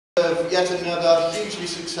Of yet another hugely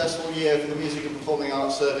successful year for the Music and Performing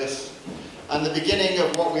Arts Service, and the beginning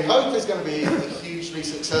of what we hope is going to be a hugely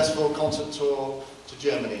successful concert tour to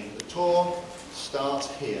Germany. The tour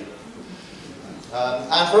starts here.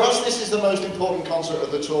 And for us this is the most important concert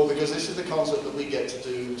of the tour, because this is the concert that we get to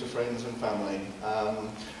do to friends and family.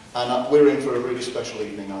 And we're in for a really special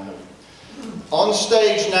evening, I hope. On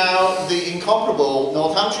stage now, the incomparable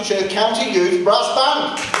Northamptonshire County Youth Brass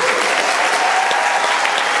Band.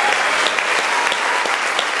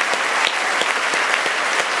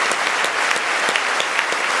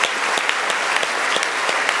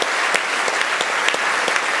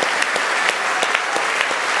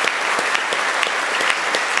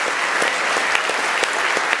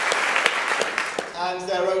 And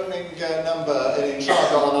their opening number in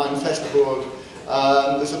Schlager Ein Festburg.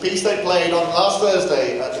 There's a piece they played on last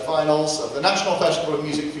Thursday at the finals of the National Festival of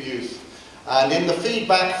Music for Youth. And in the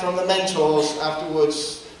feedback from the mentors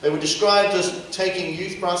afterwards, they were described as taking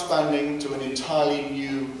youth brass banding to an entirely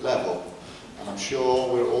new level. And I'm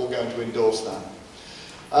sure we're all going to endorse that.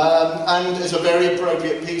 And it's a very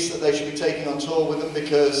appropriate piece that they should be taking on tour with them,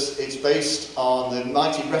 because it's based on the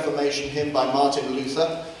mighty Reformation hymn by Martin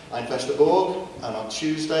Luther, Ein Festburg, and on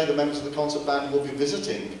Tuesday the members of the concert band will be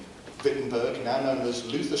visiting Wittenberg, now known as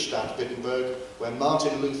Lutherstadt Wittenberg, where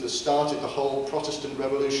Martin Luther started the whole Protestant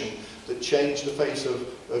revolution that changed the face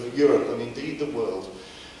of Europe and indeed the world.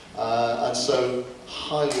 And so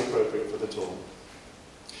highly appropriate for the tour.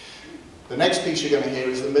 The next piece you're going to hear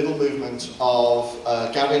is the middle movement of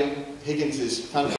Gavin Higgins's